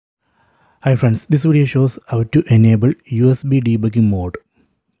Hi friends, this video shows how to enable USB debugging mode.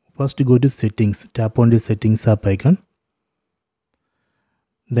 First go to settings, tap on the settings app icon.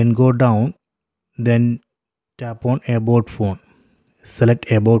 Then go down, then tap on about phone.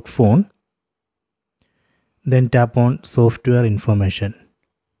 Select about phone. Then tap on software information.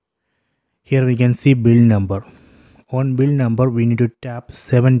 Here we can see build number. On build number we need to tap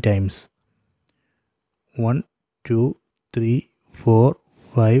 7 times. 1, 2, 3, 4,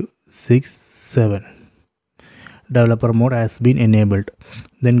 5, 6, 7. Developer mode has been enabled.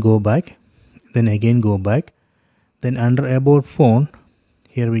 Then go back, then again go back, then under about phone,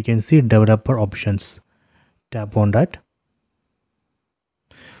 here we can see developer options. Tap on that.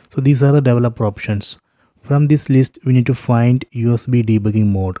 So these are the developer options. From this list we need to find USB debugging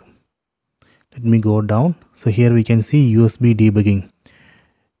mode. Let me go down. So here we can see USB debugging.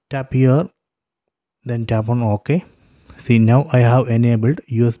 Tap here, then tap on OK. See, now I have enabled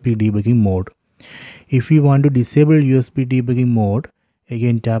USB debugging mode. If you want to disable USB debugging mode,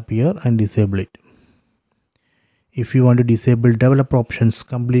 again tap here and disable it. If you want to disable developer options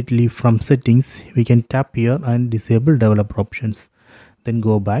completely from settings, we can tap here and disable developer options. Then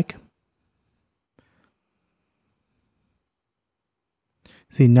go back.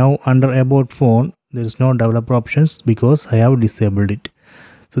 See, now under about phone, there is no developer options because I have disabled it.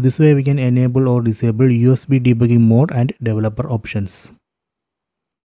 So this way we can enable or disable USB debugging mode and developer options.